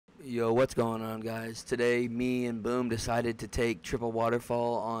Yo, what's going on, guys? Today, me and Boom decided to take triple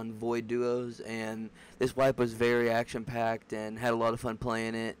waterfall on void duos, and this wipe was very action-packed and had a lot of fun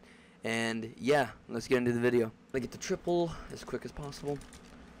playing it. And yeah, let's get into the video. I get the triple as quick as possible,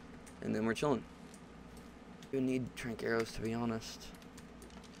 and then we're chilling. We need trank arrows, to be honest.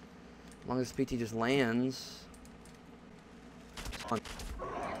 As long as PT just lands. It's on.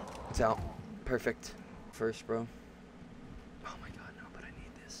 It's out. Perfect. First, bro. Oh my god, no, but I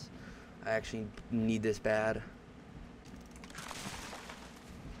need this. I actually need this bad.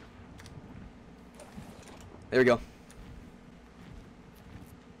 There we go.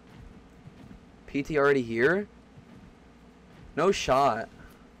 PT already here? No shot.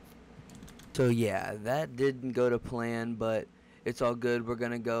 So yeah, that didn't go to plan, but it's all good. We're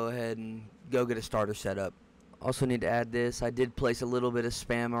gonna go ahead and go get a starter set up. Also need to add this, I did place a little bit of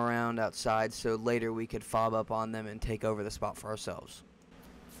spam around outside so later we could fob up on them and take over the spot for ourselves.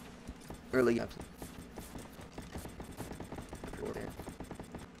 Early gaps.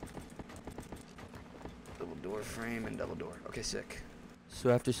 Double door frame and double door. Okay, sick. So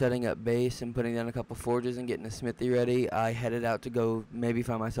after setting up base and putting down a couple forges and getting a smithy ready, I headed out to go maybe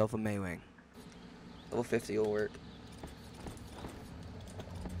find myself a Maywing. Level 50 will work.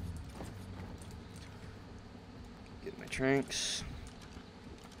 Get my tranks.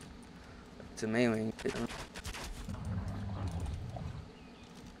 It's a Maywing.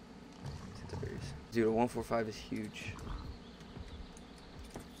 145 is huge.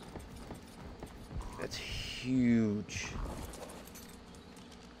 That's huge.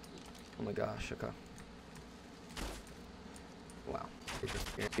 Oh my gosh, okay. Wow.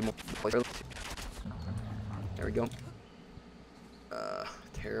 There we go.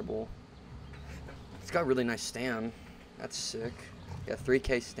 Terrible. It's got really nice stam. That's sick. Yeah,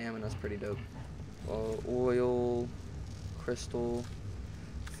 3k stamina, that's pretty dope. Oil, crystal,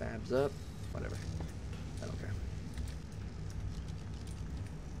 fabs up, whatever. I don't care.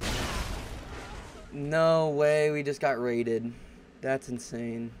 No way, we just got raided. That's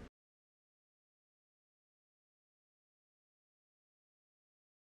insane.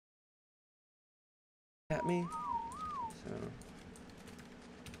 At me. So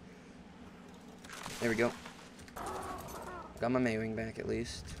there we go. Got my Maywing back at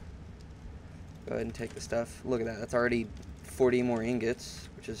least. Go ahead and take the stuff. Look at that. That's already 40 more ingots,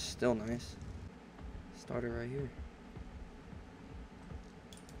 which is still nice. Starter right here.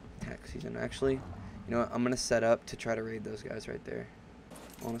 Attack season. Actually, you know what? I'm gonna set up to try to raid those guys right there.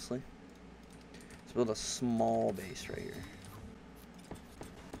 Honestly, let's build a small base right here.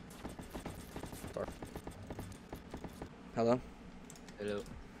 Hello? Hello.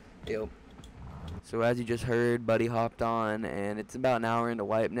 Yo. So as you just heard, Buddy hopped on, and it's about an hour into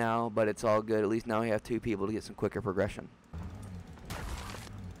wipe now, but it's all good. At least now we have 2 people to get some quicker progression.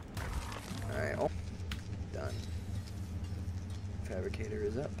 Alright, oh. Done. Fabricator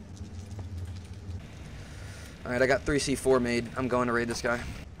is up. Alright, I got 3C4 made. I'm going to raid this guy.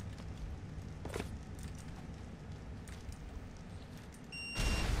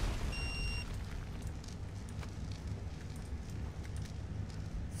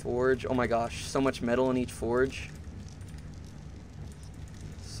 Forge. Oh my gosh, so much metal in each forge.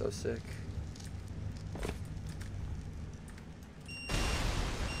 So sick.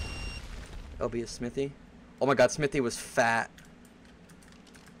 That'll be a smithy. Oh my god, smithy was fat.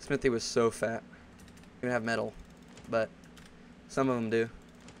 Smithy was so fat. You don't have metal, but some of them do.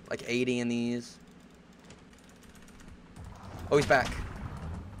 Like 80 in these. Oh, he's back.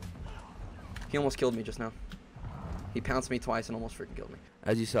 He almost killed me just now. He pounced me twice and almost freaking killed me.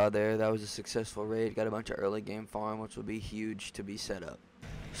 As you saw there, that was a successful raid. Got a bunch of early game farm, which will be huge to be set up.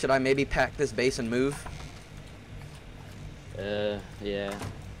 Should I maybe pack this base and move? Yeah,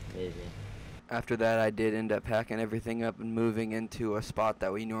 maybe. After that, I did end up packing everything up and moving into a spot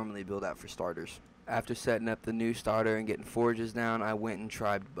that we normally build out for starters. After setting up the new starter and getting forges down, I went and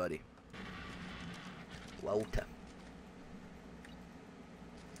tribed Buddy. Water.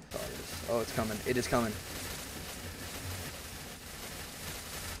 Oh, it's coming. It is coming.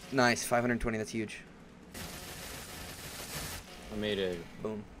 Nice, 520, that's huge. I made a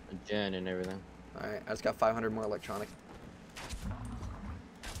boom, a gen and everything. Alright, I just got 500 more electronic.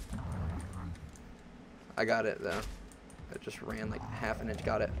 I got it though. It just ran like half an inch,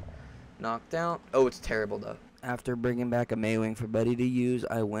 got it. Knocked out. Oh, it's terrible though. After bringing back a Maywing for Buddy to use,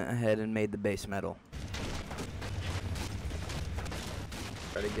 I went ahead and made the base metal.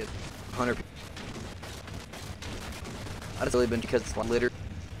 Try to get 100. That's really been because it's littered.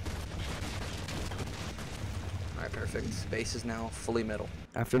 Alright, perfect. Base is now fully metal.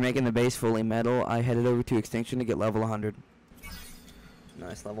 After making the base fully metal, I headed over to Extinction to get level 100.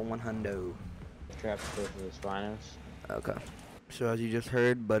 Nice, level 100. Trapped both of the spinos. Okay. So as you just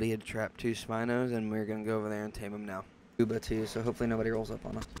heard, Buddy had trapped 2 spinos, and we're gonna go over there and tame them now. Uba too, so hopefully nobody rolls up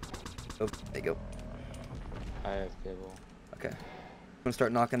on us. Oh, there you go. I have cable. Okay. I'm gonna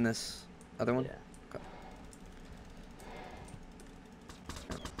start knocking this other one? Yeah. Okay.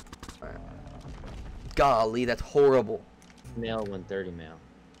 Alright. Golly, that's horrible. Male 130 male.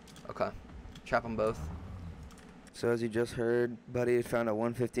 Okay. Trap them both. So as you just heard, Buddy had found a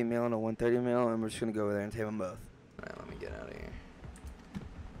 150 male and a 130 male, and we're just gonna go over there and tame them both. Alright, let me get out of here.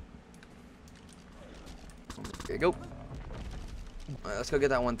 There you go. Alright, let's go get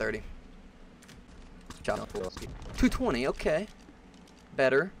that 130. Chop. 220, okay.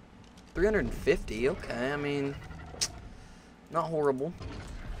 Better. 350, okay, I mean, not horrible.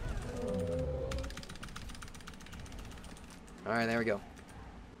 Alright, there we go.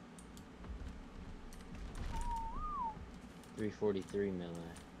 343 melee.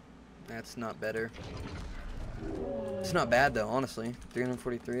 That's not better. It's not bad though, honestly.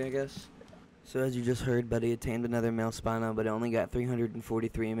 343, I guess. So as you just heard, Buddy had tamed another male spino, but it only got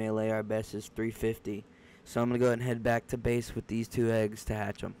 343 melee. Our best is 350. So I'm gonna go ahead and head back to base with these 2 eggs to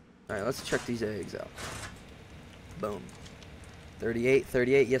hatch them. Alright, let's check these eggs out. Boom. 38,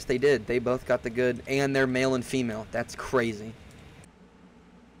 38, yes they did. They both got the good, and they're male and female. That's crazy.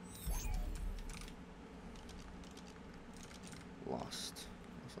 Lost.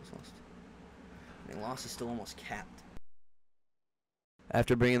 I mean, lost is still almost capped.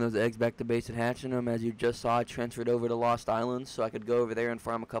 After bringing those eggs back to base and hatching them, as you just saw, I transferred over to Lost Islands so I could go over there and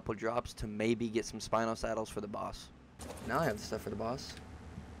farm a couple drops to maybe get some spino saddles for the boss. Now I have the stuff for the boss.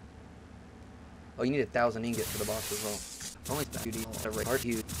 Oh, you need 1,000 ingot for the boss as well. Only beauty, heart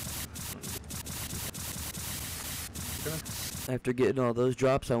huge. After getting all those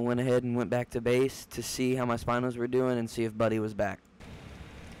drops, I went ahead and went back to base to see how my spinos were doing and see if Buddy was back.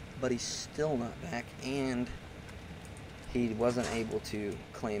 Buddy's still not back, and he wasn't able to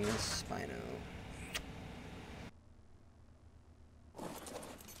claim his spino.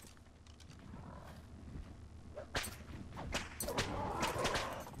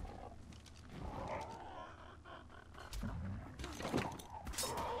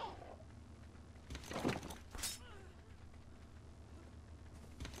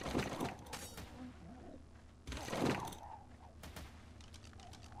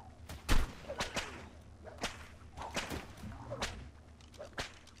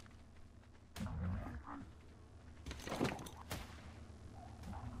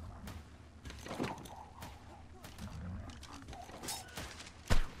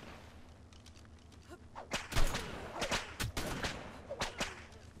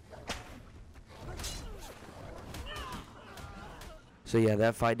 So yeah,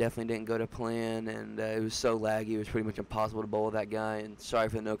 that fight definitely didn't go to plan, and it was so laggy, it was pretty much impossible to bowl that guy, and sorry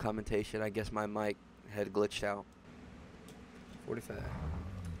for the no commentation, I guess my mic had glitched out. 45.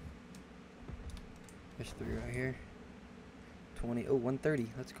 There's 3 right here. 20, oh, 130,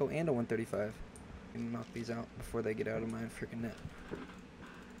 let's go, and a 135. And knock these out before they get out of my freaking net.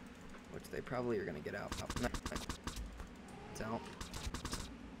 Which they probably are gonna get out. It's out.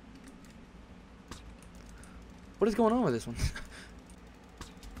 What is going on with this one?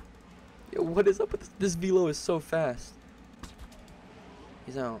 Yo, what is up with this? This velo is so fast.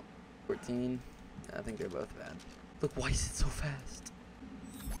 He's out. 14. I think they're both bad. Look, why is it so fast?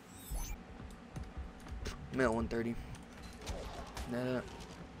 Male 130. Nah.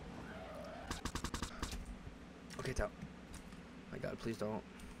 Okay, it's out. My God, please don't.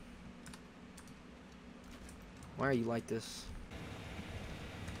 Why are you like this?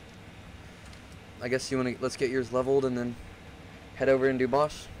 I guess you wanna, let's get yours leveled and then head over and do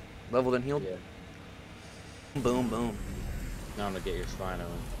boss. Leveled and healed? Yeah. Boom, boom. Now I'm gonna get your spino.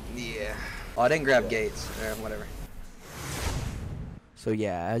 Yeah. Oh, I didn't grab gates. Whatever. So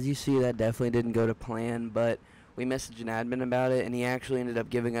yeah, as you see, that definitely didn't go to plan, but we messaged an admin about it, and he actually ended up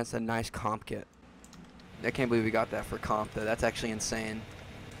giving us a nice comp kit. I can't believe we got that for comp, though. That's actually insane.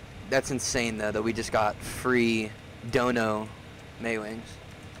 That's insane, though, that we just got free dono Maywings.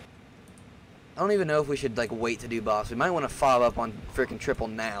 I don't even know if we should, like, wait to do boss. We might want to fob up on freaking triple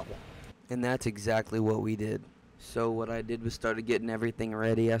now. And that's exactly what we did. So what I did was started getting everything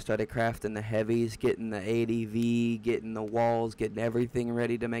ready. I started crafting the heavies, getting the ADV, getting the walls, getting everything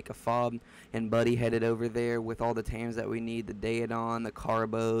ready to make a fob. And Buddy headed over there with all the tames that we need, the Daedon, the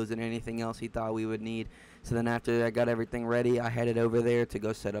Carbos, and anything else he thought we would need. So then after I got everything ready, I headed over there to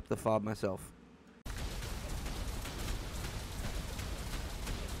go set up the fob myself.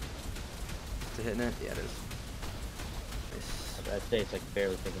 Is it hitting it? Yeah, it is. Nice. I'd say it's like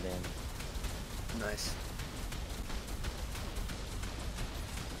barely taking damage. Nice.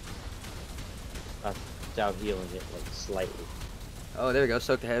 Without healing it like slightly. Oh, there we go.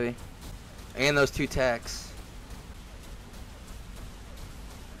 Soak the heavy. And those 2 tacks.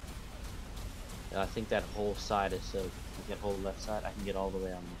 I think that whole side is soaked. That whole left side, I can get all the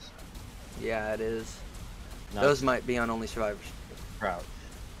way on this side. Yeah, it is. No, Those might be on Only Survivors. crouch.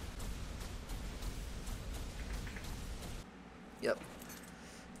 Yep.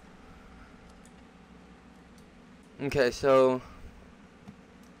 Okay, so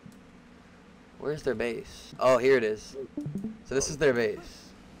where's their base? Oh, here it is. So this is their base.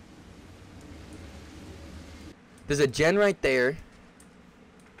 There's a gen right there.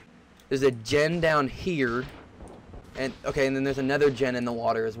 There's a gen down here. And okay, and then there's another gen in the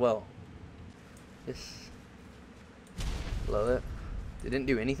water as well. This. Love it. It didn't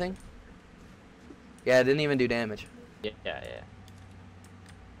do anything? Yeah, it didn't even do damage. Yeah. There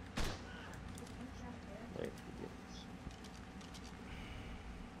it is.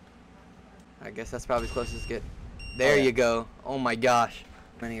 I guess that's probably as close as get. There you go. Oh my gosh.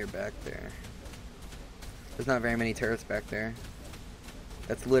 How many are back there? There's not very many turrets back there.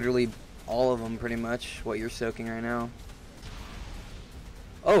 That's literally all of them pretty much, what you're soaking right now.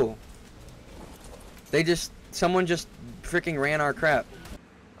 Oh. Someone just freaking ran our crap.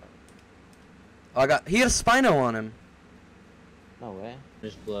 Oh, he had a Spino on him. No way.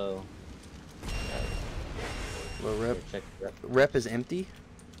 Just blow. Low rep. Check rep. Rep is empty?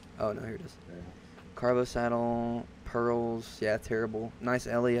 Oh no, here it is. Yeah. Carbo saddle, pearls, yeah, terrible. Nice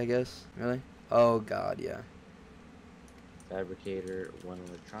Ellie, I guess. Really? Oh god, yeah. Fabricator, 1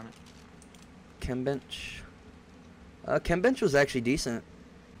 electronic. Chem bench. Chem bench was actually decent.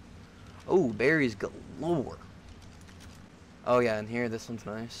 Oh, berries galore. Oh yeah, and here, this one's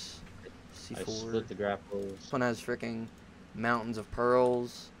nice. I C4. split the grapples. This one has freaking mountains of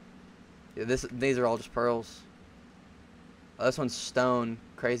pearls. Yeah, these are all just pearls. Oh, this one's stone,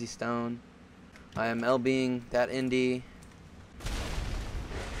 crazy stone. I am LBing that indie.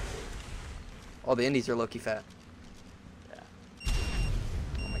 Oh, the indies are low-key fat. Yeah.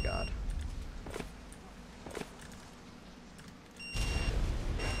 Oh my god.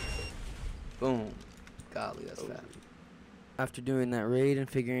 Boom. Golly, that's fat. After doing that raid and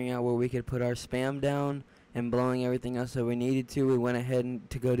figuring out where we could put our spam down and blowing everything else that we needed to, we went ahead and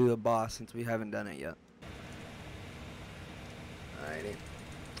to go do a boss since we haven't done it yet. Alrighty.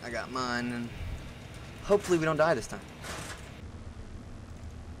 I got mine, and hopefully we don't die this time.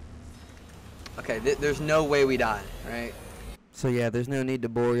 Okay, there's no way we die, right? So yeah, there's no need to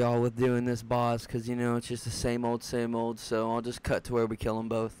bore y'all with doing this boss, because, you know, it's just the same old, so I'll just cut to where we kill them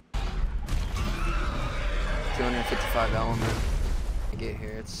both. 255 element. I get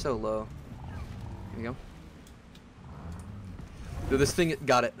here, it's so low. Here we go. Dude, this thing,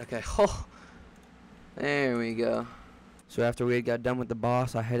 got it, okay. Oh, there we go. So after we got done with the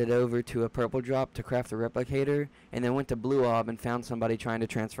boss, I headed over to a purple drop to craft the replicator, and then went to Blue Ob and found somebody trying to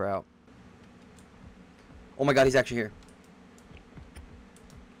transfer out. Oh my god, he's actually here.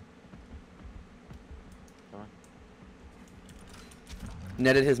 Come on.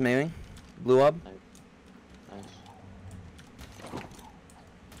 Netted his mailing. Blue Ob. Nice.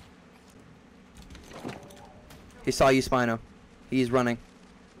 He saw you, Spino. He's running.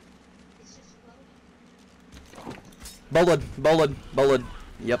 Bullet.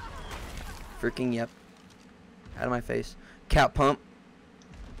 Yep. Freaking yep. Out of my face. Cap pump.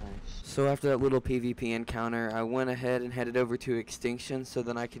 Nice. So after that little PvP encounter, I went ahead and headed over to Extinction so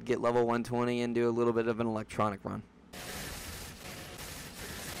then I could get level 120 and do a little bit of an electronic run.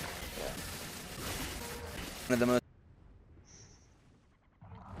 One of the most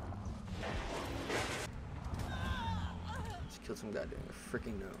just killed some guy doing a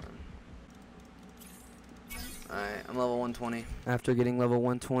freaking no run. Alright, I'm level 120. After getting level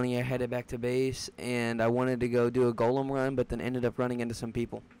 120, I headed back to base, and I wanted to go do a golem run, but then ended up running into some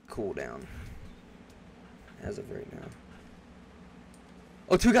people. Cool down. As of right now.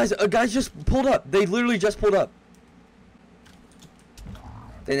 Oh, two guys, guys just pulled up. They literally just pulled up.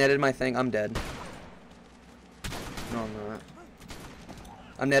 They netted my thing. I'm dead. No, I'm not.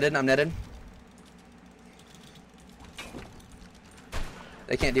 I'm netted.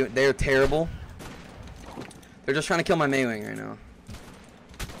 They can't do it. They're terrible. They're just trying to kill my Maywing right now.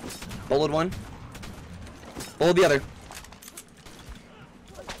 Bullet one. Bullet the other.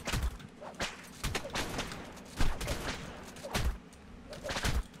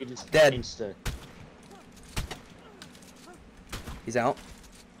 Dead. Insta. He's out.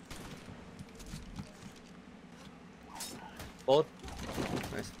 Both.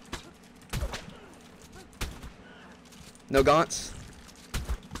 Nice. No gaunts.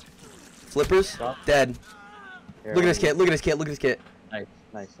 Flippers. Stop. Dead. Here, Look at this kit. Look at this kit. Look at this kit. Nice.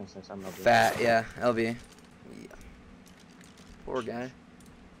 Nice. I'm LB. Fat, yeah, LV. Yeah. Poor guy.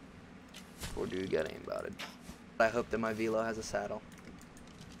 Poor dude got aimbotted. I hope that my velo has a saddle.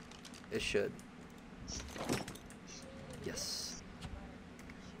 It should. Yes.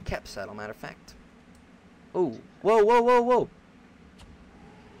 Cap saddle, matter of fact. Oh, whoa.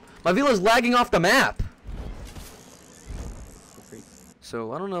 My velo's lagging off the map.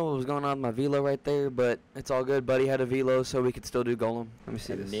 So I don't know what was going on with my velo right there, but it's all good. Buddy had a velo, so we could still do golem. Let me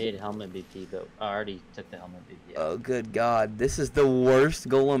see this. Mid helmet BP, but I already took the helmet BP. Oh, good God. This is the worst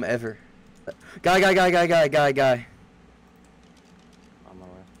golem ever. Guy. On my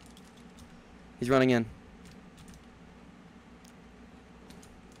way. He's running in.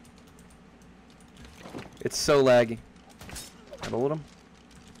 It's so laggy. I rolled him.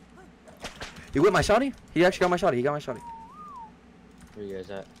 He whipped my shotty? He actually got my shotty. He got my shotty. Where you guys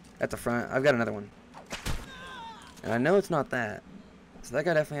at? At the front. I've got another one. And I know it's not that. So that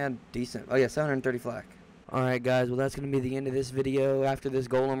guy definitely had decent. Oh yeah, 730 flak. Alright guys, well that's going to be the end of this video. After this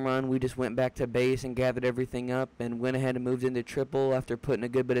golem run, we just went back to base and gathered everything up and went ahead and moved into triple after putting a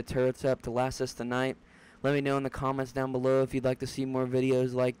good bit of turrets up to last us the night. Let me know in the comments down below if you'd like to see more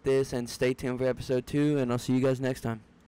videos like this, and stay tuned for episode 2, and I'll see you guys next time.